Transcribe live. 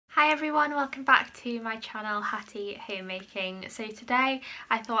Hi everyone, welcome back to my channel Hattie Homemaking. So today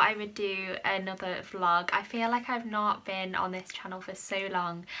I thought I would do another vlog. I feel like I've not been on this channel for so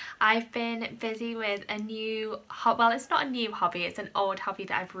long. I've been busy with a new well, it's not a new hobby, it's an old hobby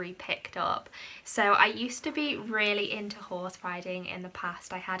that I've re-picked up. So I used to be really into horse riding in the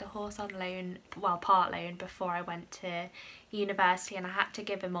past. I had a horse on loan, well, part loan, before I went to university, and I had to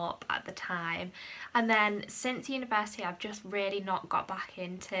give him up at the time. And then since university I've just really not got back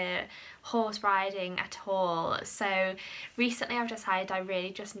into horse riding at all. So recently I've decided I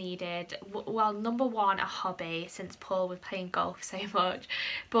really just needed, well, number one, a hobby, since Paul was playing golf so much,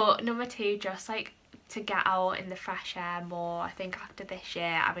 but number two, just like to get out in the fresh air more. I think after this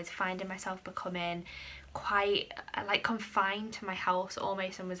year I was finding myself becoming quite like confined to my house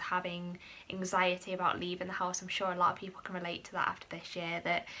almost, and was having anxiety about leaving the house. I'm sure a lot of people can relate to that after this year,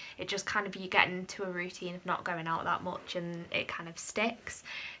 that it just kind of, you get into a routine of not going out that much and it kind of sticks.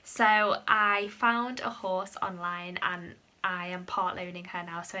 So I found a horse online and I am part loaning her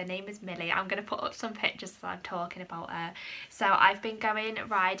now. So her name is Millie. I'm going to put up some pictures as I'm talking about her. So I've been going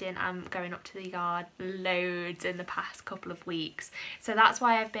riding, I'm going up to the yard loads in the past couple of weeks. So that's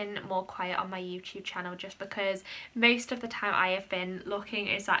why I've been more quiet on my YouTube channel, just because most of the time I have been looking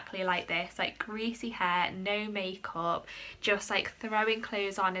exactly like this, like greasy hair, no makeup, just like throwing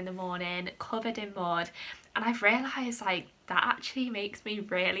clothes on in the morning, covered in mud. And I've realised like that actually makes me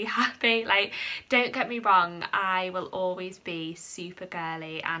really happy. Like, don't get me wrong, I will always be super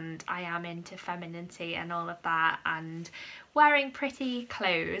girly and I am into femininity and all of that and wearing pretty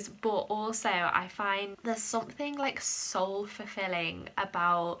clothes, but also I find there's something like soul fulfilling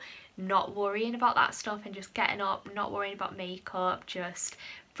about not worrying about that stuff and just getting up, not worrying about makeup, just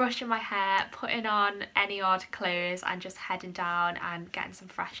brushing my hair, putting on any odd clothes and just heading down and getting some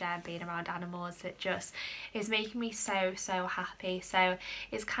fresh air and being around animals. It just is making me so happy. So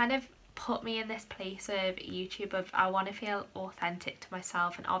it's kind of put me in this place of YouTube of I want to feel authentic to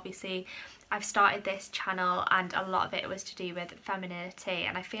myself. And obviously I've started this channel and a lot of it was to do with femininity,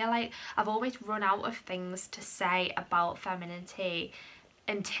 and I feel like I've always run out of things to say about femininity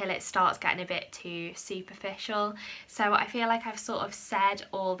until it starts getting a bit too superficial. So I feel like I've sort of said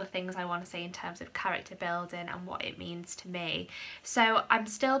all the things I want to say in terms of character building and what it means to me. So I'm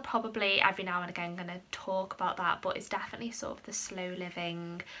still probably every now and again going to talk about that, but it's definitely sort of the slow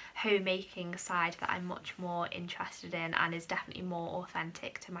living, homemaking side that I'm much more interested in and is definitely more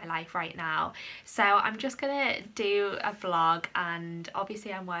authentic to my life right now. So I'm just gonna do a vlog, and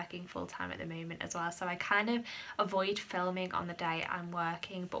obviously I'm working full-time at the moment as well, so I kind of avoid filming on the day I'm working.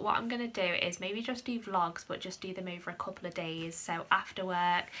 But what I'm going to do is maybe just do vlogs, but just do them over a couple of days. So after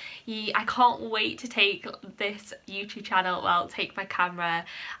work, I can't wait to take this YouTube channel, well, take my camera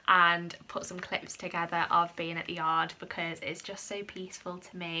and put some clips together of being at the yard, because it's just so peaceful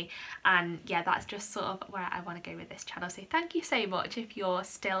to me. And yeah, that's just sort of where I want to go with this channel. So thank you so much if you're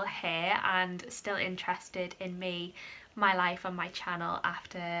still here and still interested in me, my life and my channel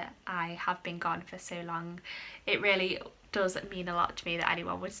after I have been gone for so long. It really does mean a lot to me that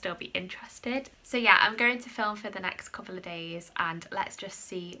anyone would still be interested. So yeah, I'm going to film for the next couple of days and let's just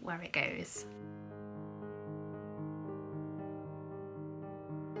see where it goes.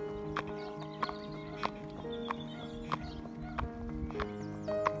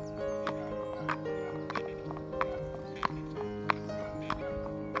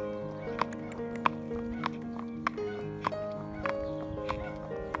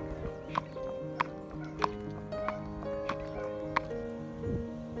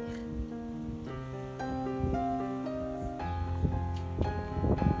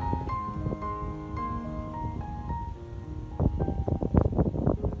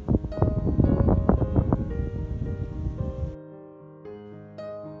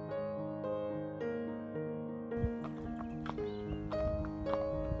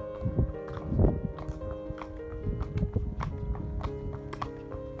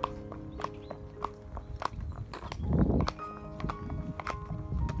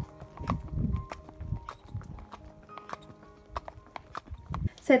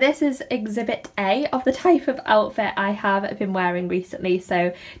 So this is exhibit A of the type of outfit I have been wearing recently.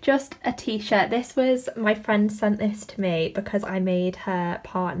 So just a t-shirt. This was, my friend sent this to me because I made her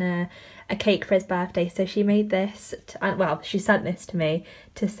partner a cake for his birthday. So she made this, well, she sent this to me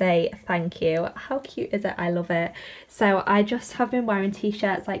to say thank you. How cute is it? I love it. So I just have been wearing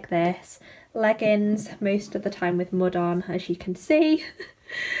t-shirts like this, leggings most of the time with mud on, as you can see.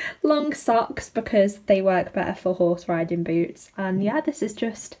 Long socks because they work better for horse riding boots, and yeah, this is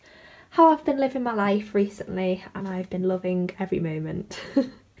just how I've been living my life recently and I've been loving every moment.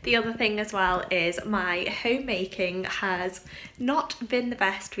 The other thing as well is my homemaking has not been the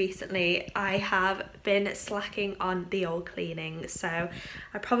best recently. I have been slacking on the old cleaning, so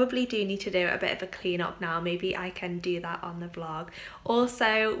I probably do need to do a bit of a clean up now. Maybe I can do that on the vlog.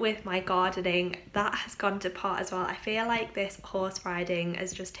 Also with my gardening, that has gone to pot as well. I feel like this horse riding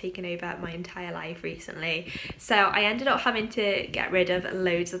has just taken over my entire life recently. So I ended up having to get rid of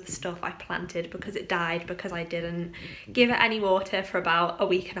loads of the stuff I planted because it died because I didn't give it any water for about a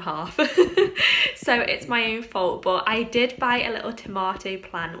week and a half. So it's my own fault, but I did buy a little tomato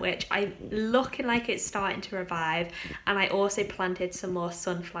plant which I'm looking like it's starting to revive, and I also planted some more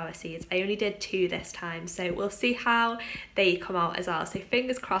sunflower seeds. I only did 2 this time, so we'll see how they come out as well. So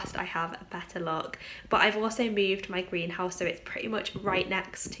fingers crossed I have better luck. But I've also moved my greenhouse, so it's pretty much right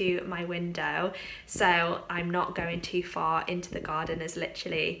next to my window, so I'm not going too far into the garden. As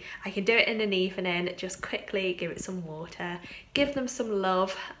literally I can do it in an evening, just quickly give it some water, give them some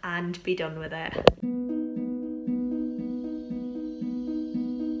love and be done with it.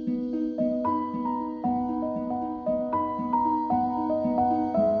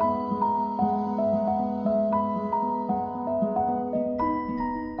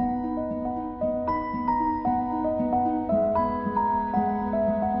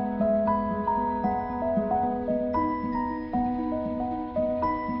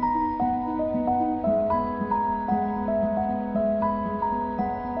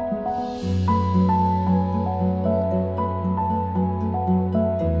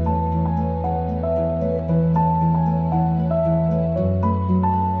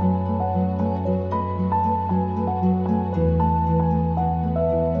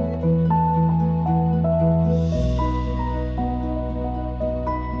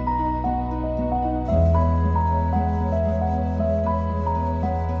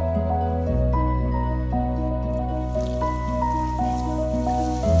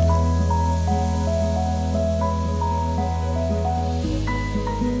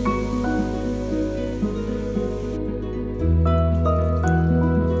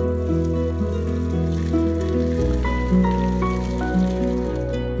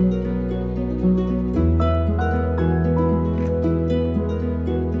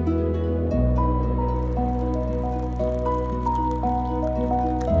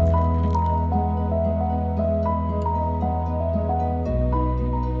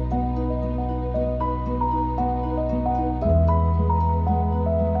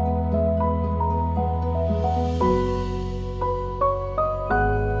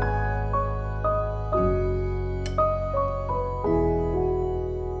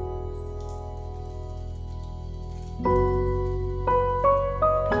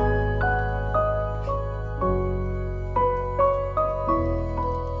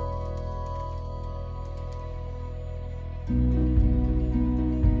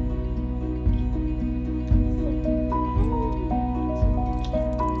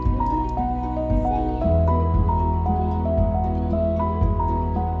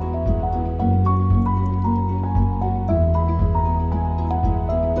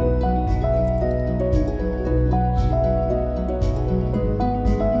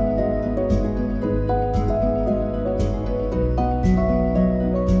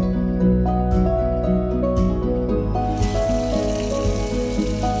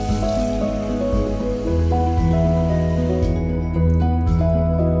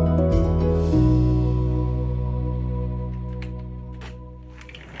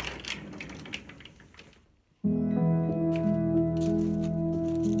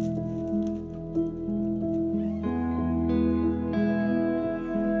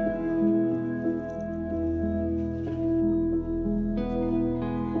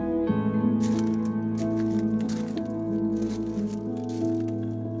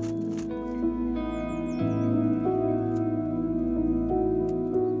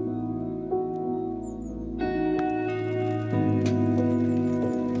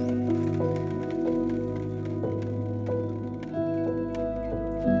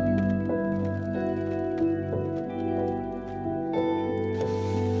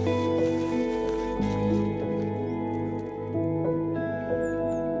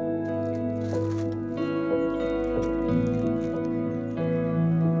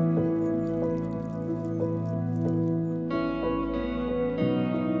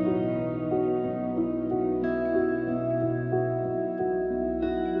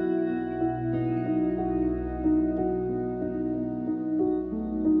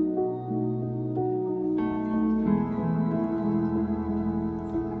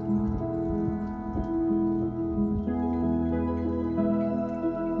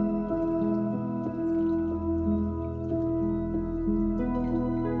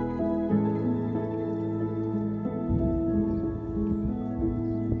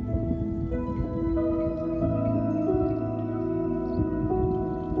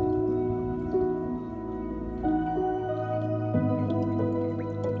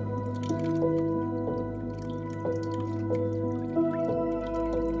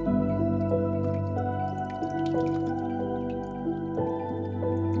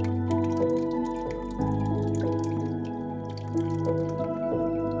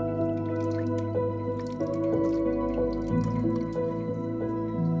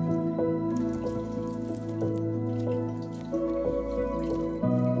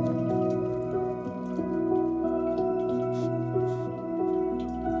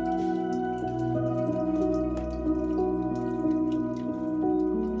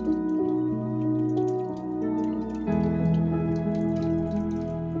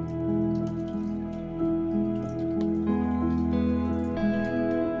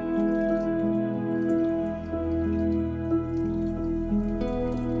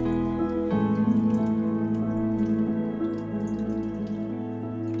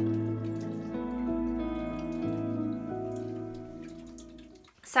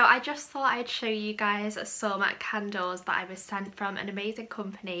 So I just thought I'd show you guys some candles that I was sent from an amazing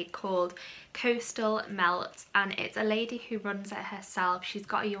company called Coastal Melts, and it's a lady who runs it herself. She's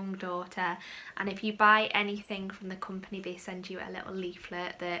got a young daughter, and if you buy anything from the company they send you a little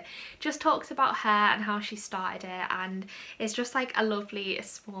leaflet that just talks about her and how she started it, and it's just like a lovely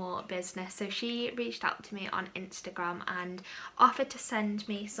small business. So she reached out to me on Instagram and offered to send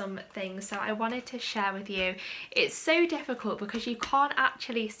me some things, so I wanted to share with you. It's so difficult because you can't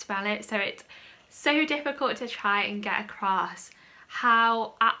actually smell it, so it's so difficult to try and get across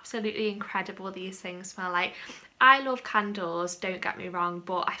how absolutely incredible these things smell. Like, I love candles, don't get me wrong,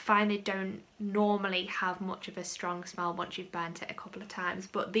 but I find they don't normally have much of a strong smell once you've burnt it a couple of times,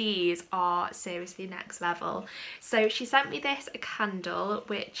 but these are seriously next level. So she sent me this candle,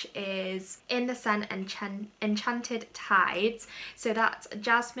 which is in the scent Enchanted Tides. So that's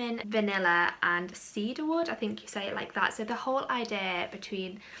jasmine, vanilla and cedarwood, I think you say it like that. So the whole idea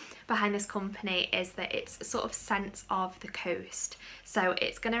behind this company is that it's sort of scents of the coast, so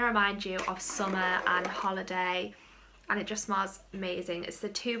it's going to remind you of summer and holiday, and it just smells amazing. It's the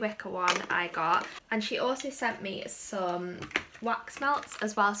 2 wicker one I got, and she also sent me some wax melts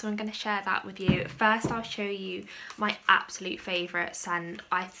as well, so I'm going to share that with you. First I'll show you my absolute favourite scent.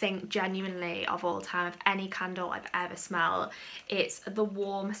 I think genuinely of all time, of any candle I've ever smelled, it's the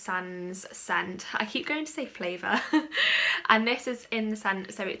Warm Sands scent. I keep going to say flavour and this is in the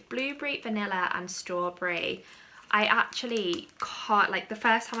scent, so it's blueberry, vanilla and strawberry. I actually can't, like, the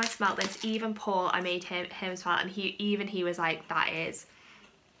first time I smelled this, even Paul, I made him smell it, and he was like, that is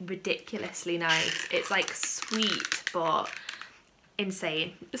ridiculously nice. It's like sweet but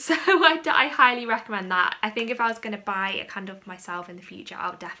insane. So I highly recommend that. I think if I was going to buy a candle for myself in the future, I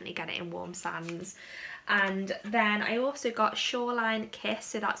would definitely get it in Warm Sands. And then I also got Shoreline Kiss,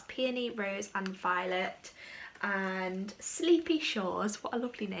 so that's peony, rose and violet. And Sleepy Shores, what a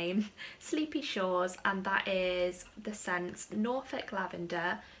lovely name, Sleepy Shores, and that is the scents Norfolk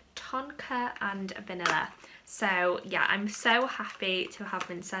Lavender, Tonka and Vanilla. So yeah, I'm so happy to have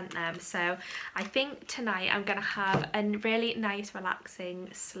been sent them. So I think tonight I'm gonna have a really nice relaxing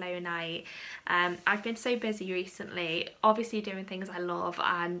slow night. I've been so busy recently, obviously doing things I love,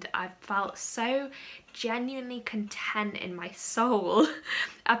 and I've felt so genuinely content in my soul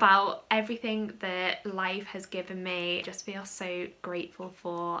about everything that life has given me. I just feel so grateful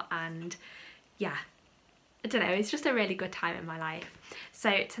for, and yeah, I don't know, it's just a really good time in my life.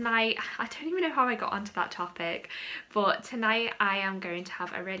 So tonight, I don't even know how I got onto that topic, but tonight I am going to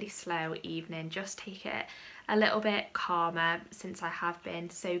have a really slow evening, just take it a little bit calmer since I have been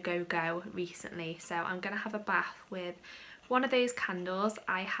so go-go recently. So I'm going to have a bath with one of those candles.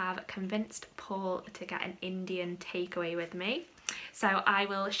 I have convinced Paul to get an Indian takeaway with me, so I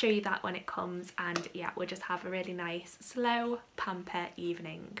will show you that when it comes, and yeah, we'll just have a really nice slow pamper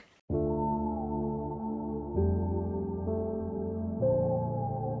evening.